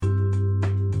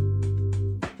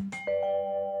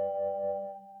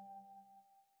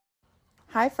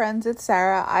Hi friends, it's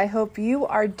Sarah. I hope you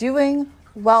are doing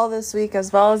well this week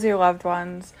as well as your loved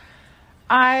ones.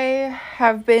 I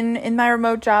have been in my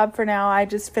remote job for now. I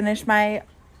just finished my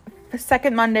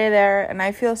second Monday there and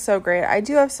I feel so great. I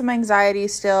do have some anxiety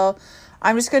still.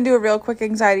 I'm just going to do a real quick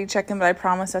anxiety check-in, but I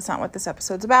promise that's not what this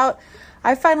episode's about.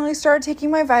 I finally started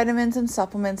taking my vitamins and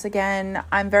supplements again.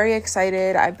 I'm very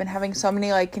excited. I've been having so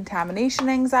many contamination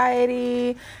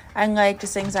anxiety and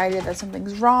just anxiety that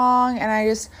something's wrong, and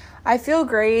I feel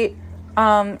great.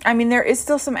 There is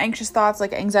still some anxious thoughts,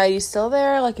 anxiety is still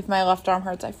there. If my left arm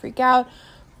hurts, I freak out.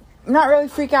 Not really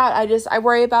freak out, I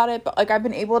worry about it, but I've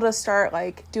been able to start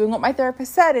doing what my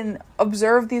therapist said and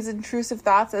observe these intrusive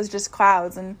thoughts as just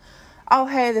clouds and, oh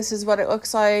hey, this is what it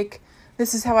looks like,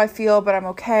 this is how I feel, but I'm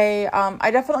okay. I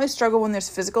definitely struggle when there's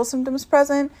physical symptoms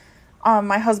present.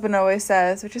 My husband always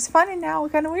says, which is funny now,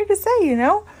 kind of weird to say,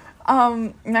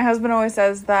 my husband always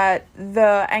says that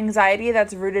the anxiety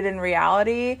that's rooted in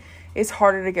reality is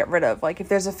harder to get rid of. If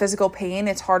there's a physical pain,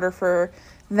 it's harder for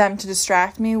them to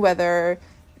distract me, whether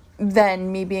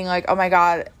than me being oh my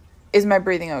God, is my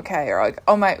breathing okay? Or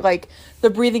the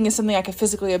breathing is something I can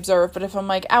physically observe. But if I'm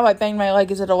ow, I banged my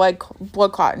leg, is it a leg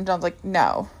blood clot? And John's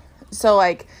no. So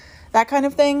that kind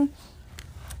of thing.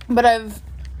 But I've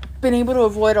been able to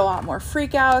avoid a lot more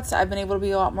freakouts. I've been able to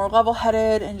be a lot more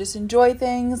level-headed and just enjoy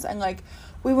things. And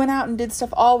we went out and did stuff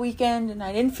all weekend and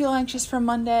I didn't feel anxious from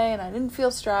Monday and I didn't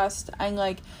feel stressed. And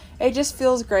it just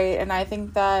feels great. And I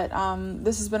think that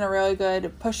this has been a really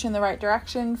good push in the right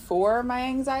direction for my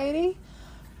anxiety,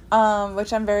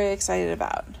 which I'm very excited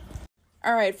about.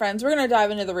 All right, friends, we're going to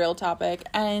dive into the real topic.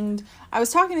 And I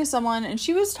was talking to someone and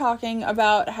she was talking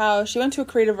about how she went to a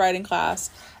creative writing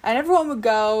class and everyone would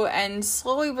go and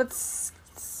slowly but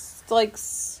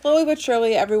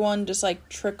surely everyone just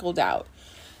trickled out.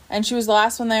 And she was the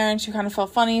last one there and she kind of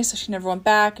felt funny, so she never went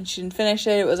back and she didn't finish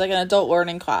it. It was an adult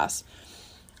learning class.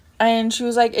 And she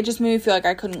was it just made me feel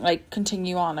I couldn't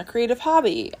continue on a creative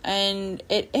hobby. And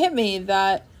it hit me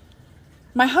that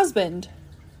my husband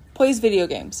plays video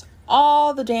games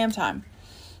all the damn time.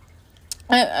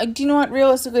 Do you know what?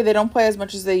 Realistically, they don't play as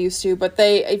much as they used to, but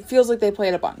it feels like they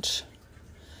played a bunch.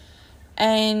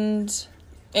 And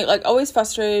it always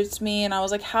frustrates me, and I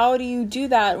was how do you do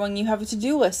that when you have a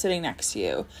to-do list sitting next to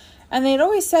you? And they'd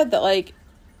always said that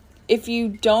if you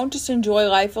don't just enjoy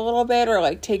life a little bit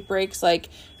or take breaks,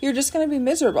 you're just going to be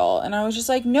miserable. And I was just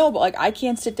no, but I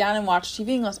can't sit down and watch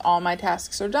TV unless all my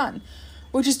tasks are done,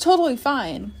 which is totally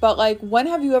fine. But when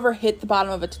have you ever hit the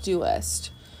bottom of a to-do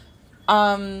list?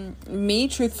 Me,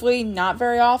 truthfully, not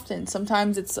very often.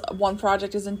 Sometimes it's one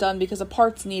project isn't done because a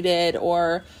part's needed,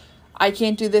 or I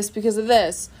can't do this because of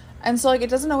this. And so it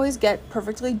doesn't always get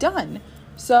perfectly done.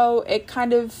 So it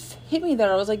kind of hit me that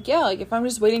I was if I'm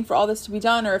just waiting for all this to be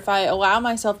done, or if I allow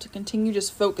myself to continue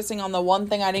just focusing on the one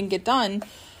thing I didn't get done,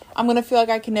 I'm going to feel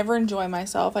I can never enjoy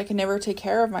myself. I can never take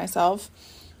care of myself.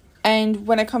 And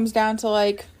when it comes down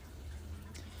to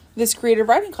this creative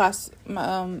writing class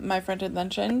my friend had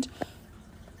mentioned,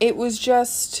 it was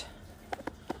just,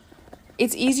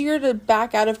 it's easier to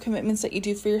back out of commitments that you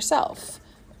do for yourself.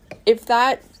 If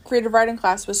that creative writing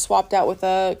class was swapped out with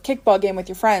a kickball game with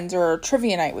your friends or a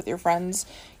trivia night with your friends,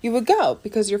 you would go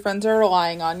because your friends are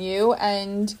relying on you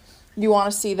and you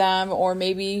want to see them, or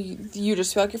maybe you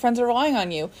just feel your friends are relying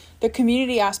on you. The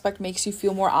community aspect makes you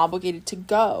feel more obligated to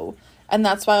go. And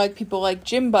that's why people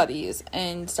gym buddies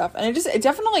and stuff. And it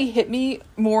definitely hit me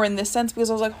more in this sense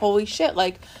because I was holy shit,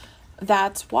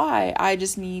 that's why I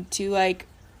just need to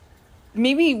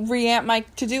maybe reamp my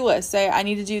to-do list. Say I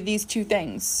need to do these 2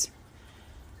 things,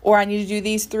 or I need to do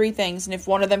these 3 things. And if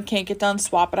one of them can't get done,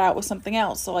 swap it out with something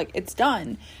else. So it's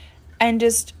done. And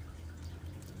it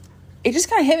just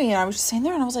kind of hit me. And I was just sitting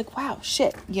there and I was wow,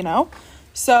 shit,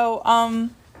 So,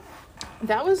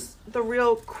 that was the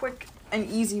real quick and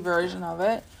easy version of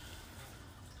it.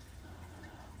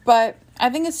 But I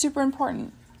think it's super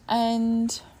important.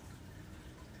 And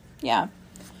yeah.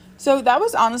 So that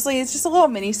was it's just a little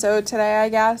mini-sode today, I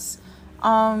guess.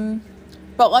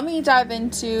 But let me dive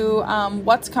into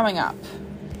what's coming up.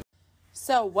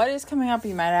 So what is coming up,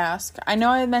 you might ask? I know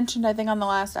I mentioned, I think on the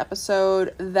last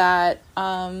episode, that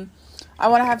I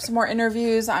want to have some more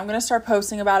interviews. I'm going to start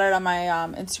posting about it on my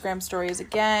Instagram stories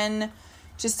again,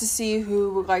 just to see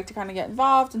who would like to kind of get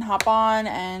involved and hop on.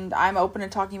 And I'm open to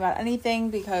talking about anything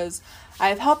because I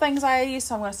have health anxiety,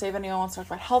 so I'm going to say if anyone wants to talk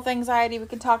about health anxiety, we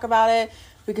can talk about it.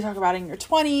 We can talk about it in your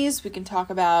 20s. We can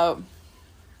talk about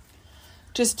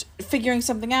just figuring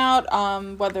something out,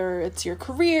 whether it's your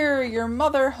career, your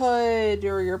motherhood,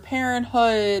 or your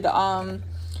parenthood,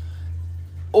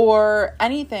 or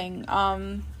anything.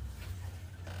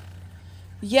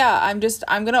 yeah,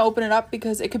 I'm gonna open it up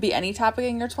because it could be any topic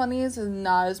in your 20s and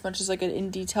not as much as like an in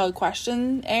detailed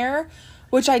questionnaire,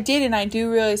 which I did, and I do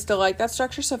really still like that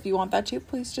structure. So if you want that too,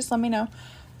 please just let me know.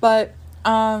 But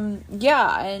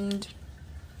yeah, and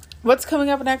what's coming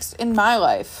up next in my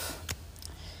life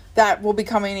that will be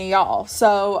coming to y'all.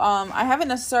 So I haven't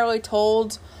necessarily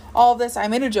told all of this. I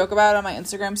made a joke about it on my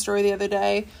Instagram story the other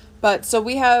day. But so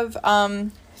we have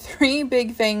 3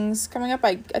 big things coming up.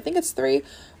 I think it's 3.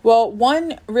 Well,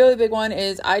 one really big one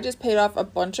is I just paid off a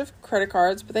bunch of credit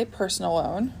cards with a personal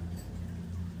loan.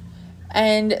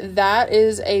 And that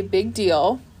is a big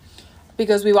deal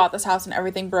because we bought this house and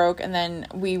everything broke, and then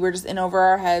we were just in over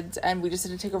our heads, and we just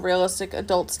had to take a realistic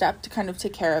adult step to kind of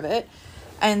take care of it.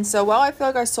 And so while I feel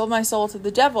like I sold my soul to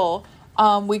the devil,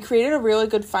 we created a really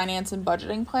good finance and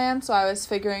budgeting plan. So I was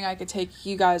figuring I could take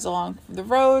you guys along the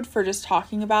road for just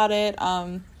talking about it,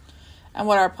 and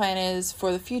what our plan is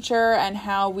for the future and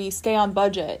how we stay on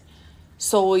budget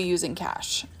solely using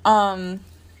cash.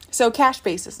 So cash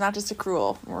basis, not just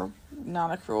accrual or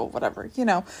non-accrual, whatever, you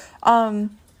know.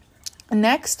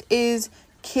 Next is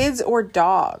kids or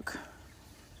dog.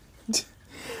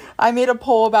 I made a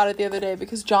poll about it the other day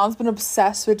because John's been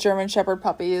obsessed with German Shepherd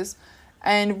puppies,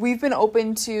 and we've been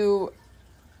open to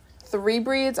 3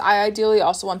 breeds. I ideally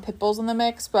also want pit bulls in the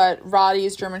mix, but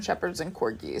Rotties, German Shepherds, and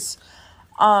Corgis.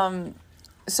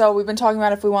 So we've been talking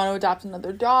about if we want to adopt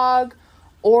another dog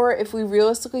or if we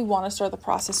realistically want to start the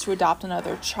process to adopt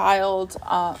another child,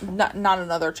 not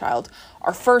another child,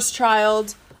 our first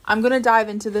child. I'm going to dive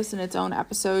into this in its own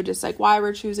episode, just like why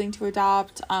we're choosing to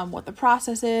adopt, what the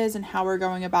process is and how we're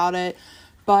going about it.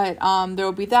 But there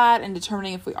will be that, and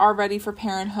determining if we are ready for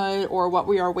parenthood or what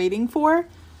we are waiting for.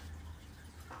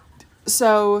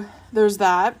 So there's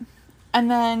that. And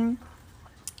then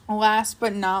last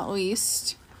but not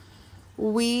least,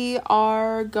 we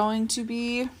are going to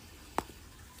be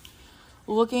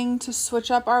looking to switch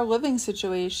up our living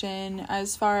situation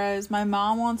as far as my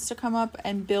mom wants to come up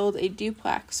and build a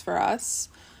duplex for us,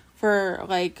 for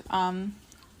like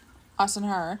us and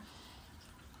her.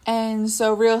 And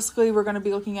so realistically, we're going to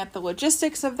be looking at the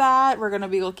logistics of that. We're going to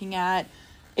be looking at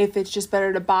if it's just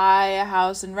better to buy a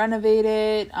house and renovate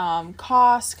it,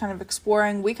 cost, kind of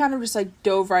exploring. We kind of just like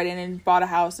dove right in and bought a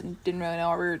house and didn't really know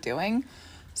what we were doing.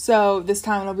 So this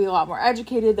time it'll be a lot more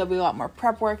educated. There'll be a lot more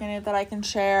prep work in it that I can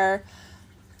share.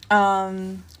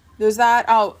 There's that.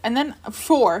 Oh, and then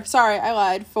 4. Sorry, I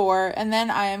lied. 4. And then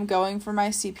I am going for my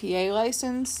CPA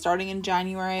license starting in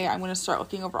January. I'm going to start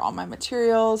looking over all my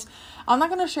materials. I'm not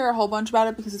going to share a whole bunch about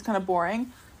it because it's kind of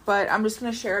boring, but I'm just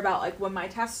going to share about like when my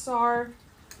tests are.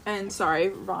 And sorry,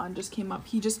 Ron just came up.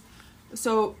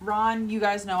 So Ron, you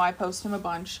guys know I post him a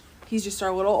bunch. He's just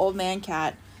our little old man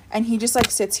cat. And he just like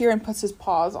sits here and puts his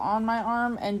paws on my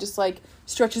arm and just like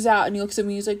stretches out, and he looks at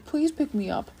me. He's like, please pick me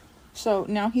up. So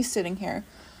now he's sitting here.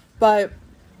 But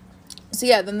so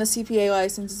yeah, then the CPA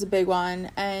license is a big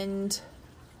one, and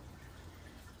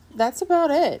that's about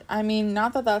it. I mean,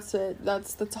 not that that's it.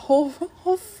 That's a whole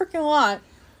freaking lot.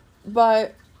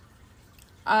 But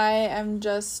I am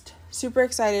just super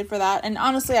excited for that. And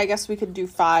honestly, I guess we could do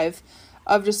 5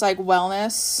 of just like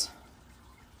wellness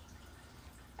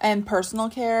and personal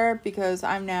care, because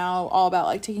I'm now all about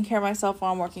like taking care of myself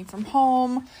while I'm working from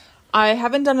home. I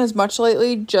haven't done as much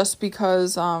lately just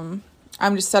because I'm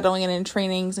just settling in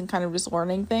trainings and kind of just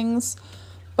learning things.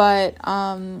 But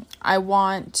my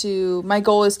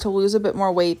goal is to lose a bit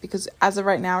more weight, because as of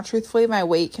right now, truthfully, my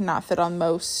weight cannot fit on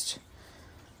most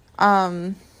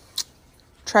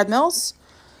treadmills.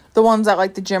 The ones at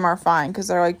like the gym are fine because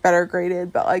they're like better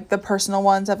graded, but like the personal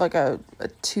ones have like a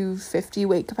 250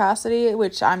 weight capacity,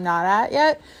 which I'm not at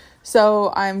yet.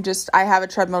 So I have a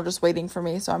treadmill just waiting for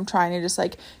me. So I'm trying to just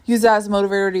like use that as a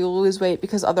motivator to lose weight,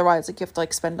 because otherwise like you have to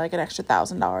like spend like an extra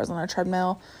 $1,000 on a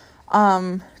treadmill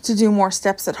to do more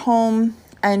steps at home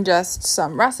and just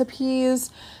some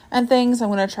recipes and things. I'm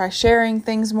going to try sharing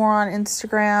things more on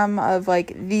Instagram of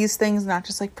like these things, not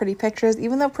just like pretty pictures,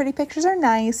 even though pretty pictures are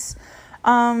nice.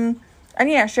 And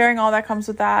yeah, sharing all that comes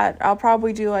with that. I'll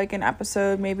probably do like an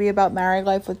episode maybe about married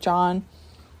life with John.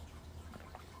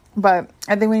 But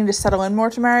I think we need to settle in more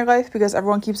to married life, because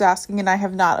everyone keeps asking and I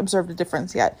have not observed a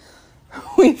difference yet.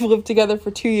 We've lived together for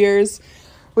 2 years.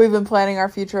 We've been planning our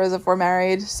future as if we're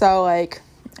married. So like,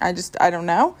 I don't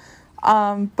know.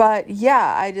 But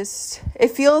yeah,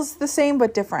 it feels the same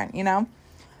but different, you know?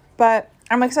 But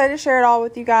I'm excited to share it all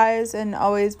with you guys and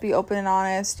always be open and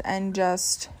honest and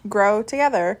just grow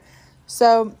together.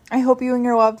 So I hope you and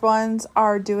your loved ones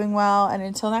are doing well. And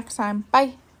until next time,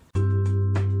 bye.